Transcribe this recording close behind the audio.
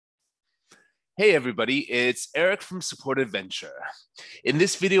Hey everybody, it's Eric from Support Adventure. In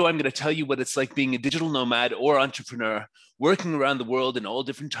this video, I'm going to tell you what it's like being a digital nomad or entrepreneur working around the world in all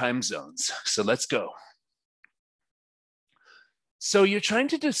different time zones. So let's go. So you're trying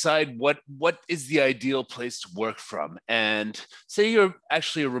to decide what is the ideal place to work from. And say you're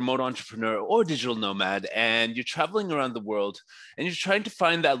actually a remote entrepreneur or digital nomad and you're traveling around the world and you're trying to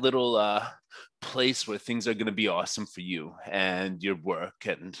find that little place where things are going to be awesome for you and your work.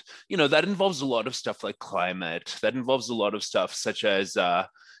 And, that involves a lot of stuff like climate. That involves a lot of stuff such as,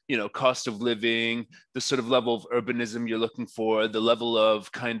 cost of living, the sort of level of urbanism you're looking for, the level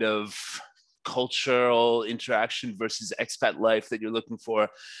of kind of cultural interaction versus expat life that you're looking for.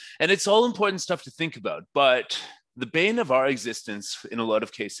 And it's all important stuff to think about. But the bane of our existence in a lot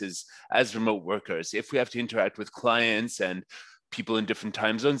of cases as remote workers, if we have to interact with clients and people in different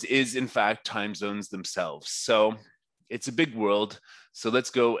time zones, is in fact time zones themselves. So it's a big world. So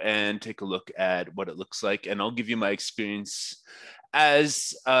let's go and take a look at what it looks like. And I'll give you my experience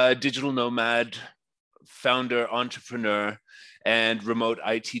as a digital nomad, founder, entrepreneur, and remote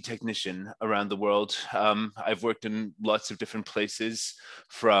IT technician around the world. I've worked in lots of different places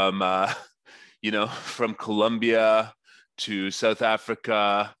from, from Colombia to South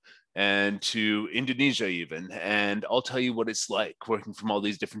Africa and to Indonesia even. And I'll tell you what it's like working from all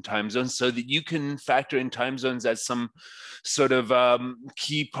these different time zones so that you can factor in time zones as some sort of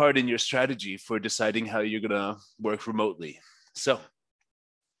key part in your strategy for deciding how you're going to work remotely. So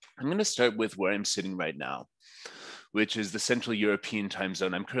I'm going to start with where I'm sitting right now, which is the Central European time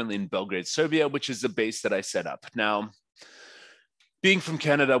zone. I'm currently in Belgrade, Serbia, which is the base that I set up. Now, being from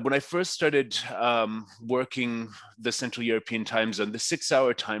Canada, when I first started working the Central European time zone, the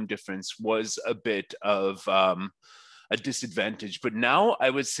 6-hour time difference was a bit of a disadvantage. But now I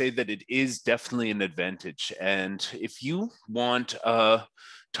would say that it is definitely an advantage. And if you want a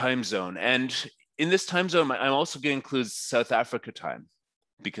time zone, and in this time zone, I'm also going to include South Africa time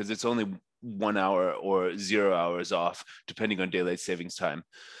because it's only 1 hour or 0 hours off, depending on daylight savings time.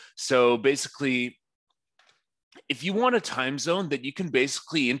 So basically, if you want a time zone that you can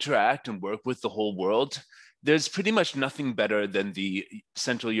basically interact and work with the whole world, there's pretty much nothing better than the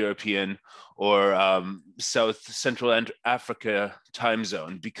Central European or South Central Africa time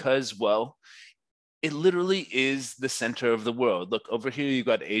zone because, well, it literally is the center of the world. Look, over here, you've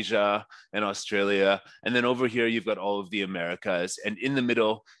got Asia and Australia. And then over here, you've got all of the Americas. And in the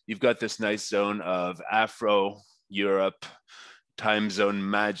middle, you've got this nice zone of Afro, Europe, time zone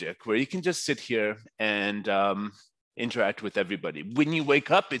magic, where you can just sit here and interact with everybody. When you wake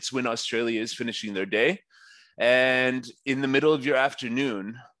up, it's when Australia is finishing their day. And in the middle of your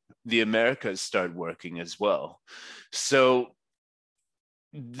afternoon, the Americas start working as well. So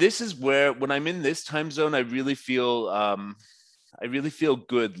this is where, when I'm in this time zone, I really feel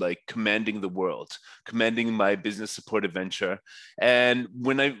good, like commanding the world, commanding my business support adventure. And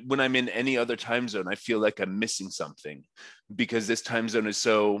when I'm in any other time zone, I feel like I'm missing something because this time zone is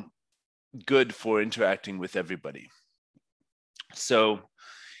so good for interacting with everybody. So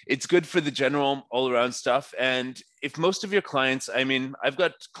it's good for the general all around stuff. And if most of your clients, I've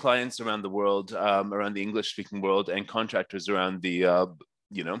got clients around the world, around the English speaking world, and contractors around the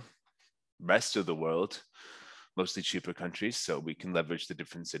rest of the world, mostly cheaper countries, so we can leverage the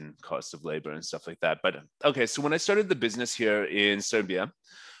difference in cost of labor and stuff like that. But okay, so when I started the business here in Serbia,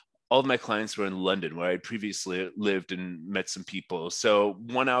 all of my clients were in London, where I previously lived and met some people. So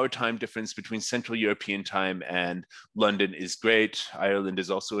 1 hour time difference between Central European time and London is great. Ireland is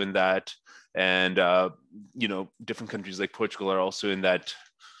also in that. And, different countries like Portugal are also in that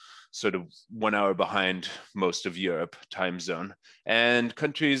sort of 1 hour behind most of Europe time zone. And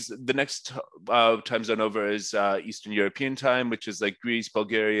countries, the next time zone over is Eastern European time, which is like Greece,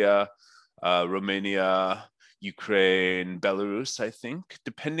 Bulgaria, Romania, Ukraine, Belarus, I think,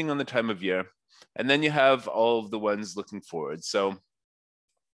 depending on the time of year. And then you have all of the ones looking forward. So,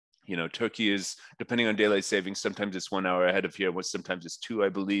 Turkey is, depending on daylight savings, sometimes it's 1 hour ahead of here, sometimes it's 2, I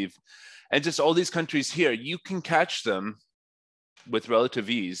believe. And just all these countries here, you can catch them with relative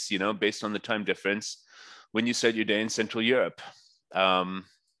ease, based on the time difference when you start your day in Central Europe.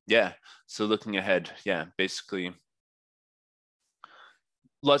 So looking ahead, basically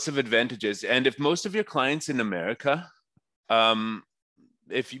lots of advantages. And if most of your clients in America,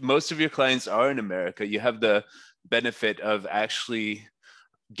 if most of your clients are in America, you have the benefit of actually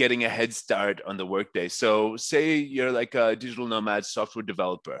getting a head start on the workday. So say you're like a digital nomad software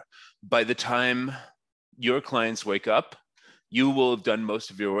developer. By the time your clients wake up, you will have done most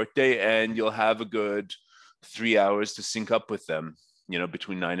of your workday and you'll have a good 3 hours to sync up with them.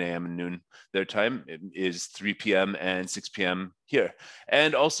 between 9 a.m. and noon their time is 3 p.m. and 6 p.m. here.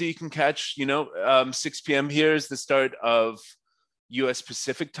 And also you can catch, 6 p.m. here is the start of US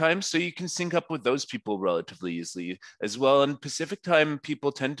Pacific time. So you can sync up with those people relatively easily as well. And Pacific time,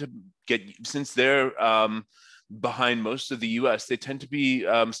 people tend to get, since they're behind most of the US, they tend to be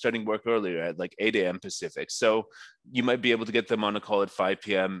starting work earlier at like 8 a.m. Pacific. So you might be able to get them on a call at 5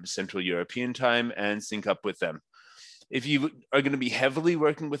 p.m. Central European time and sync up with them. If you are going to be heavily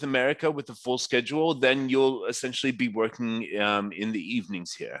working with America with a full schedule, then you'll essentially be working in the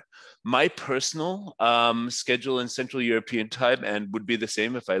evenings here. My personal schedule in Central European time, and would be the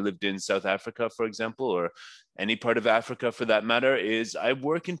same if I lived in South Africa, for example, or any part of Africa for that matter, is I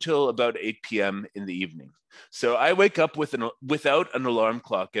work until about 8 p.m. in the evening. So I wake up without an alarm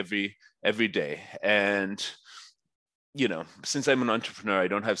clock every day. And since I'm an entrepreneur, I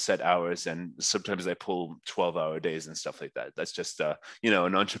don't have set hours, and sometimes I pull 12-hour days and stuff like that. That's just,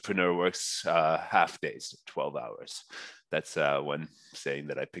 an entrepreneur works half days, 12 hours. That's one saying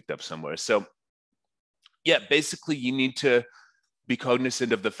that I picked up somewhere. So yeah, basically you need to be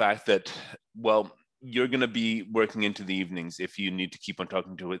cognizant of the fact that, well, you're going to be working into the evenings if you need to keep on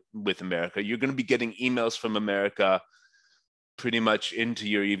talking with America. You're going to be getting emails from America pretty much into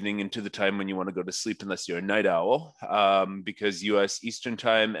your evening, into the time when you want to go to sleep, unless you're a night owl, because US Eastern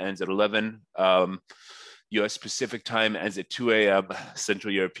time ends at 11, US Pacific time ends at 2 a.m.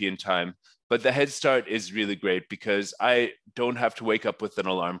 Central European time. But the head start is really great because I don't have to wake up with an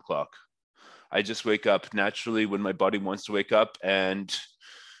alarm clock. I just wake up naturally when my body wants to wake up, and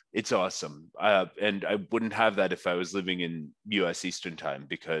it's awesome. And I wouldn't have that if I was living in US Eastern time,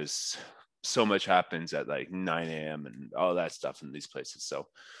 because so much happens at like 9 a.m. and all that stuff in these places. So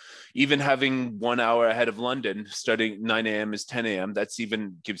even having 1 hour ahead of London, starting 9 a.m. is 10 a.m., that's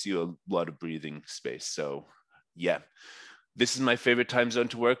even gives you a lot of breathing space. So yeah, this is my favorite time zone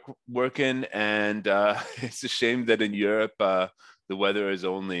to work in. And it's a shame that in Europe, the weather is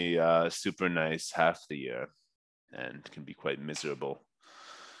only super nice half the year and can be quite miserable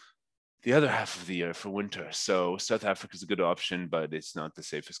the other half of the year for winter. So South Africa is a good option, but it's not the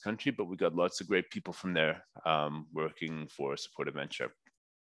safest country. But we got lots of great people from there working for Support Venture.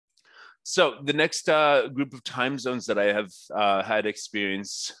 So the next group of time zones that I have had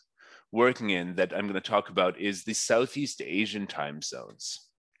experience working in that I'm going to talk about is the Southeast Asian time zones.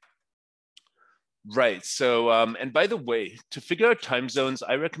 Right. So, and by the way, to figure out time zones,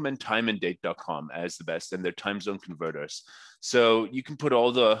 I recommend timeanddate.com as the best, and their time zone converters. So you can put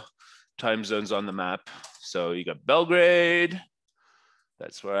all the time zones on the map. So you got Belgrade,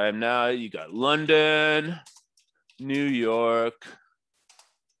 that's where I am now. You got London, New York,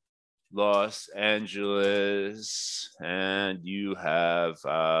 Los Angeles, and you have,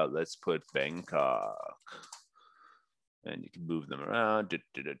 let's put Bangkok. And you can move them around.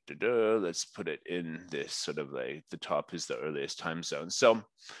 Let's put it in this sort of like the top is the earliest time zone. So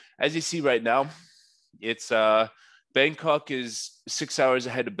as you see right now, it's Bangkok is 6 hours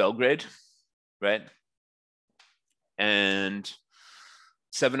ahead of Belgrade, right? And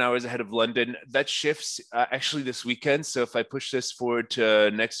 7 hours ahead of London. That shifts actually this weekend. So if I push this forward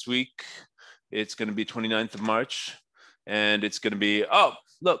to next week, it's going to be 29th of March. And it's going to be, oh,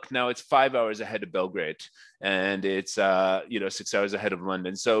 look, now it's 5 hours ahead of Belgrade, and it's 6 hours ahead of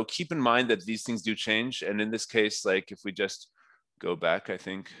London. So keep in mind that these things do change. And in this case, like if we just go back, I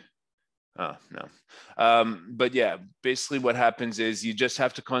think, oh, no. But yeah, basically what happens is you just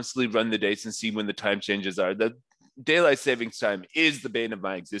have to constantly run the dates and see when the time changes are. The daylight savings time is the bane of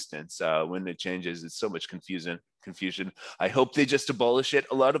my existence. When it changes, it's so much confusion. I hope they just abolish it.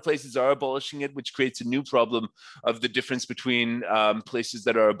 A lot of places are abolishing it, which creates a new problem of the difference between places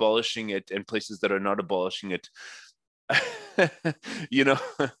that are abolishing it and places that are not abolishing it.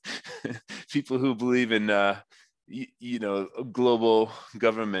 People who believe in a global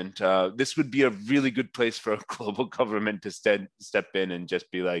government. This would be a really good place for a global government to step in and just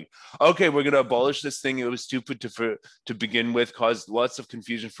be like, okay, we're going to abolish this thing. It was stupid to begin with, caused lots of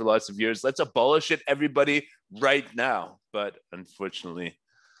confusion for lots of years. Let's abolish it, everybody, right now. But unfortunately,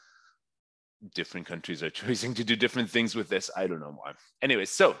 different countries are choosing to do different things with this. I don't know why. Anyway,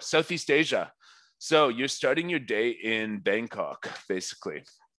 so Southeast Asia. So you're starting your day in Bangkok, basically.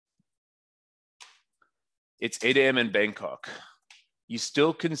 It's 8 a.m. in Bangkok. You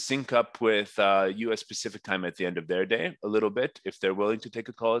still can sync up with US Pacific time at the end of their day a little bit if they're willing to take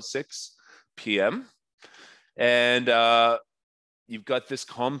a call at 6 p.m. And you've got this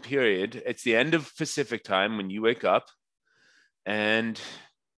calm period. It's the end of Pacific time when you wake up, and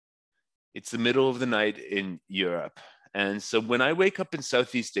it's the middle of the night in Europe. And so when I wake up in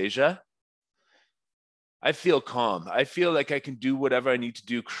Southeast Asia, I feel calm. I feel like I can do whatever I need to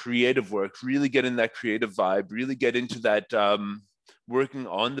do, creative work, really get in that creative vibe, really get into that working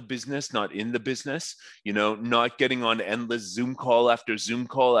on the business, not in the business, you know, not getting on endless Zoom call after Zoom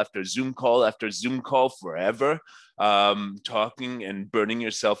call after Zoom call after Zoom call forever, talking and burning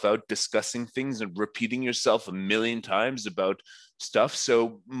yourself out, discussing things and repeating yourself a million times about stuff.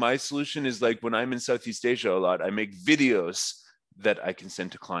 So my solution is like when I'm in Southeast Asia a lot, I make videos that I can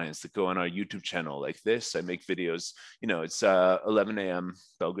send to clients that go on our YouTube channel like this. I make videos, you know, it's 11 a.m.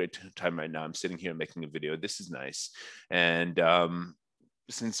 Belgrade time right now. I'm sitting here making a video. This is nice. And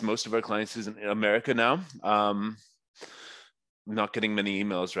since most of our clients is in America now, I'm not getting many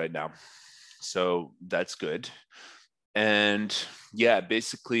emails right now. So that's good. And yeah,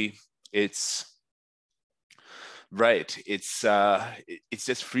 basically it's right. It's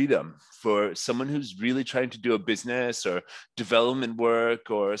just freedom for someone who's really trying to do a business or development work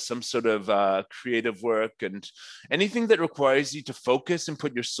or some sort of creative work, and anything that requires you to focus and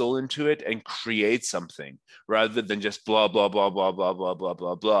put your soul into it and create something rather than just blah blah blah blah blah blah blah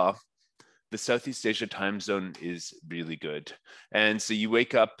blah blah. The Southeast Asia time zone is really good. And so you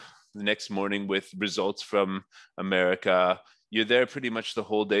wake up the next morning with results from America. You're there pretty much the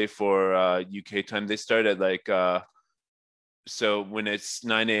whole day for UK time. They start at like, so when it's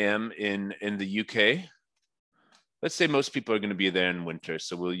 9 a.m. in the UK, let's say most people are going to be there in winter.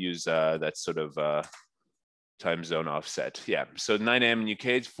 So we'll use that sort of time zone offset. Yeah. So 9 a.m. in UK,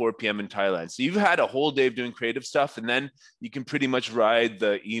 it's 4 p.m. in Thailand. So you've had a whole day of doing creative stuff, and then you can pretty much ride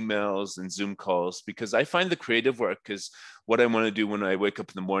the emails and Zoom calls, because I find the creative work is what I want to do when I wake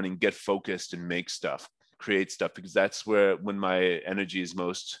up in the morning, get focused and make stuff, create stuff, because that's when my energy is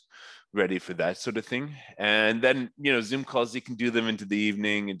most ready for that sort of thing. And then, you know, Zoom calls, you can do them into the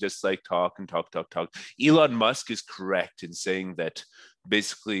evening and just like talk and talk. Elon Musk is correct in saying that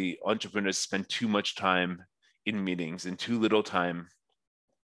basically entrepreneurs spend too much time in meetings and too little time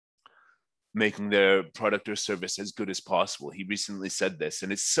making their product or service as good as possible. He recently said this,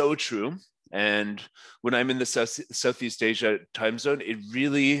 and it's so true. And when I'm in the Southeast Asia time zone, it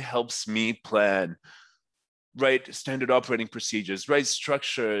really helps me plan, write standard operating procedures, write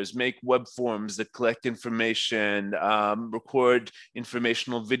structures, make web forms that collect information, record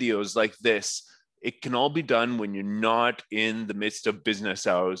informational videos like this. It can all be done when you're not in the midst of business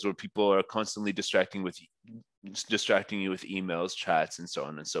hours where people are constantly distracting you with emails, chats, and so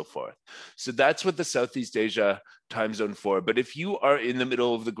on and so forth. So that's what the Southeast Asia time zone for. But if you are in the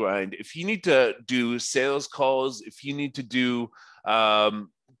middle of the grind, if you need to do sales calls, if you need to do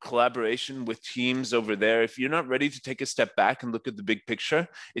collaboration with teams over there, if you're not ready to take a step back and look at the big picture,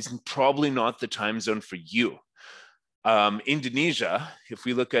 it's probably not the time zone for you. Indonesia, if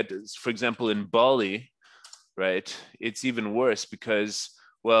we look at, for example, in Bali, right, it's even worse because,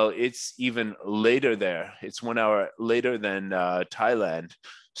 well, it's even later there. It's 1 hour later than Thailand.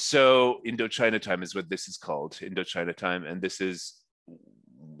 So Indochina time is what this is called, Indochina time. And this is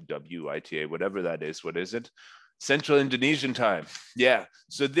WITA, whatever that is. What is it? Central Indonesian time. Yeah.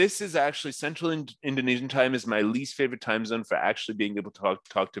 So this is actually Central Indonesian time is my least favorite time zone for actually being able to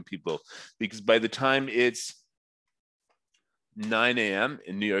talk to people, because by the time it's 9 a.m.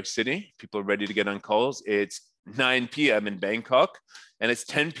 in New York City, people are ready to get on calls. It's 9 p.m. in Bangkok, and it's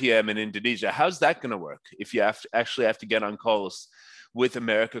 10 p.m. in Indonesia. How's that going to work if you actually have to get on calls with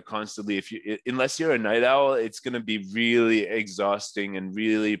America constantly? Unless you're a night owl, it's going to be really exhausting and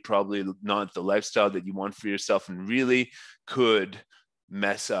really probably not the lifestyle that you want for yourself, and really could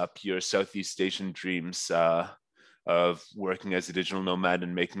mess up your Southeast Asian dreams of working as a digital nomad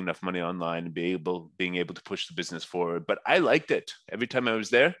and making enough money online and being able to push the business forward. But I liked it. Every time I was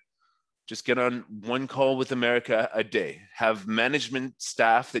there, just get on one call with America a day, have management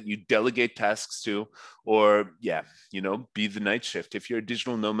staff that you delegate tasks to, or yeah, you know, be the night shift. If you're a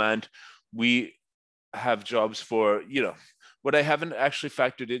digital nomad, we have jobs for, you know, what I haven't actually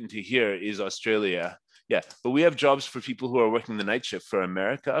factored into here is Australia. Yeah, but we have jobs for people who are working the night shift for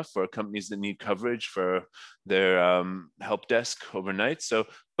America, for companies that need coverage for their help desk overnight. So,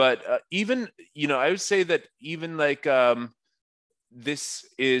 but even, you know, I would say that even like this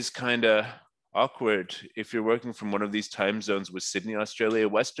is kind of awkward if you're working from one of these time zones with Sydney, Australia.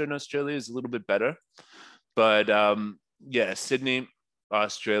 Western Australia is a little bit better. But yeah, Sydney,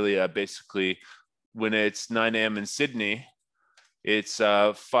 Australia, basically, when it's 9 a.m. in Sydney, it's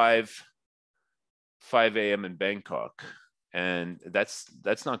 5 a.m. in Bangkok. And that's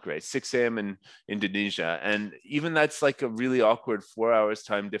not great. 6 a.m. in Indonesia. And even that's like a really awkward 4 hours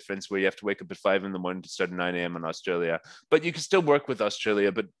time difference where you have to wake up at 5 in the morning to start at 9 a.m. in Australia. But you can still work with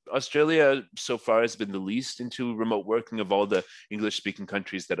Australia. But Australia so far has been the least into remote working of all the English speaking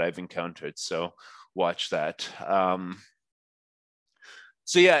countries that I've encountered. So watch that.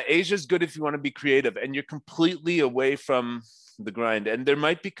 So yeah, Asia's good if you want to be creative and you're completely away from the grind. And there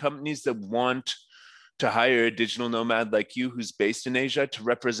might be companies that want to hire a digital nomad like you who's based in Asia to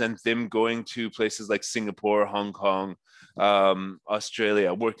represent them going to places like Singapore, Hong Kong,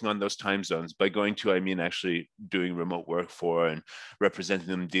 Australia, working on those time zones. By going to, I mean actually doing remote work for and representing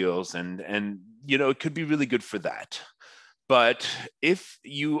them deals. And you know, it could be really good for that. But if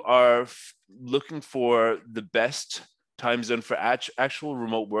you are looking for the best time zone for actual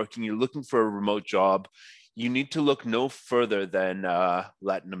remote working, you're looking for a remote job, you need to look no further than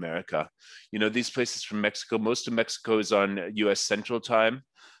Latin America. You know, these places from Mexico, most of Mexico is on US Central Time.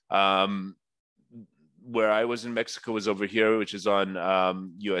 Where I was in Mexico was over here, which is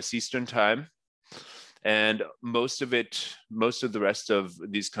on US Eastern Time. And most of the rest of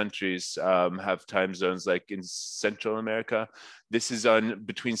these countries have time zones like in Central America. This is on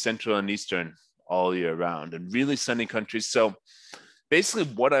between Central and Eastern all year round, and really sunny countries. So basically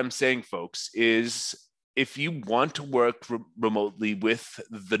what I'm saying, folks, is if you want to work remotely with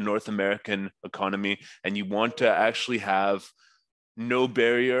the North American economy and you want to actually have no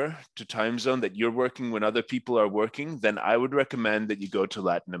barrier to time zone that you're working when other people are working, then I would recommend that you go to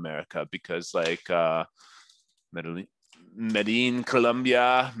Latin America, because like Medellin,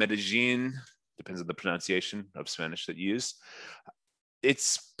 Colombia, Medellin, depends on the pronunciation of Spanish that you use.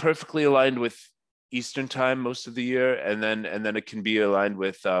 It's perfectly aligned with Eastern time most of the year, and then it can be aligned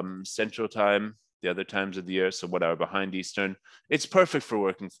with Central time the other times of the year, so 1 hour behind Eastern. It's perfect for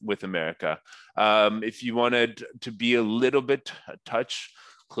working with America. If you wanted to be a little bit a touch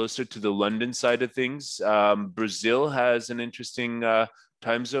closer to the London side of things, Brazil has an interesting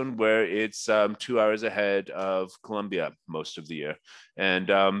time zone where it's 2 hours ahead of Colombia most of the year.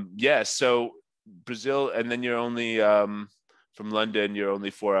 And yeah, so Brazil, and then you're only from London, you're only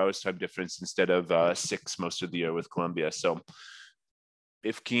 4 hours time difference instead of 6 most of the year with Colombia. So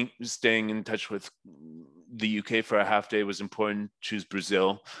if staying in touch with the UK for a half day was important, choose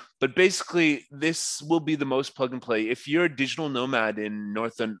Brazil. But basically, this will be the most plug and play. If you're a digital nomad in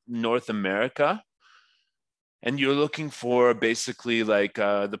North America, and you're looking for basically like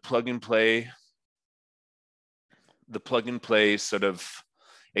the plug and play sort of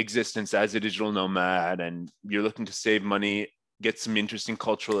existence as a digital nomad, and you're looking to save money, get some interesting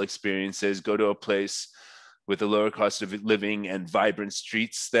cultural experiences, go to a place with a lower cost of living and vibrant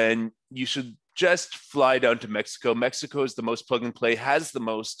streets, then you should just fly down to Mexico. Mexico is the most plug and play, has the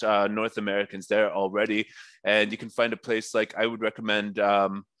most North Americans there already. And you can find a place like, I would recommend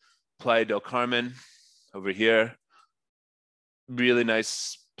Playa del Carmen over here. Really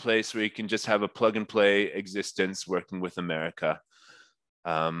nice place where you can just have a plug and play existence working with America.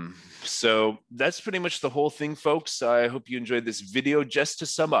 So that's pretty much the whole thing, folks. I hope you enjoyed this video. Just to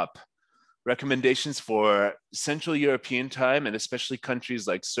sum up, recommendations for Central European time, and especially countries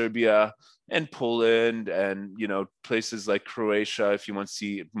like Serbia and Poland, and you know, places like Croatia if you want to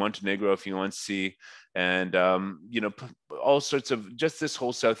see, Montenegro if you want to see, and you know, all sorts of just this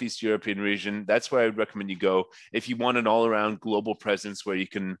whole Southeast European region. That's where I'd recommend you go if you want an all-around global presence where you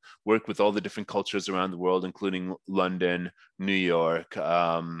can work with all the different cultures around the world, including London, New York,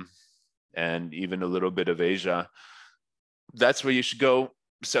 and even a little bit of Asia. That's where you should go.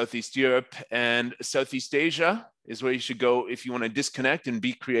 Southeast Europe and Southeast Asia is where you should go if you want to disconnect and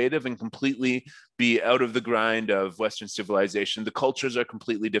be creative and completely be out of the grind of Western civilization. The cultures are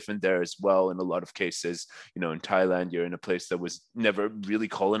completely different there as well in a lot of cases. You know, in Thailand, you're in a place that was never really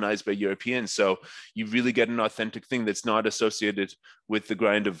colonized by Europeans. So you really get an authentic thing that's not associated with the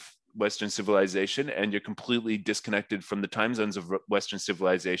grind of Western civilization, and you're completely disconnected from the time zones of Western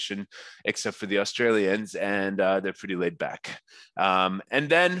civilization, except for the Australians, and they're pretty laid back. And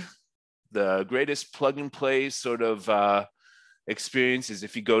then the greatest plug and play sort of experience is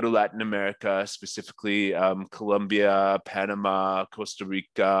if you go to Latin America, specifically Colombia, Panama, Costa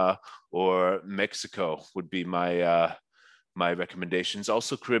Rica, or Mexico would be my my recommendations.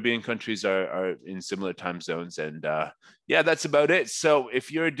 Also, Caribbean countries are in similar time zones. And yeah, that's about it. So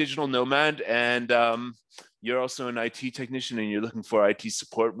if you're a digital nomad and you're also an IT technician and you're looking for IT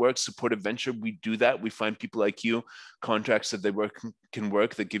support work, support adventure, we do that. We find people like you contracts that they can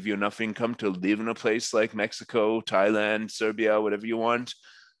work that give you enough income to live in a place like Mexico, Thailand, Serbia, whatever you want.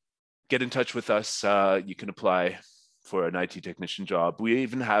 Get in touch with us. You can apply for an IT technician job. We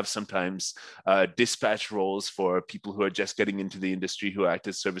even have sometimes dispatch roles for people who are just getting into the industry, who act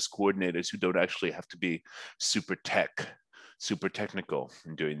as service coordinators, who don't actually have to be super technical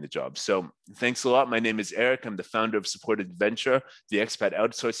in doing the job. So thanks a lot. My name is Eric. I'm the founder of Support Adventure, the expat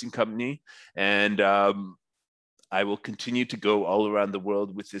outsourcing company. And I will continue to go all around the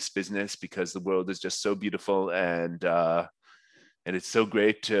world with this business because the world is just so beautiful, and it's so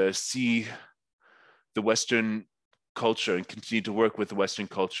great to see the Western culture and continue to work with the Western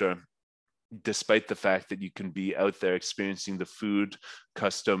culture, despite the fact that you can be out there experiencing the food,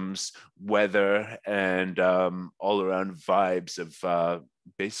 customs, weather, and all around vibes of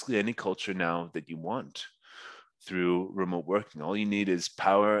basically any culture now that you want through remote working. All you need is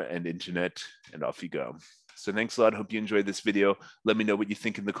power and internet, and off you go. So thanks a lot. Hope you enjoyed this video. Let me know what you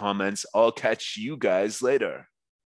think in the comments. I'll catch you guys later.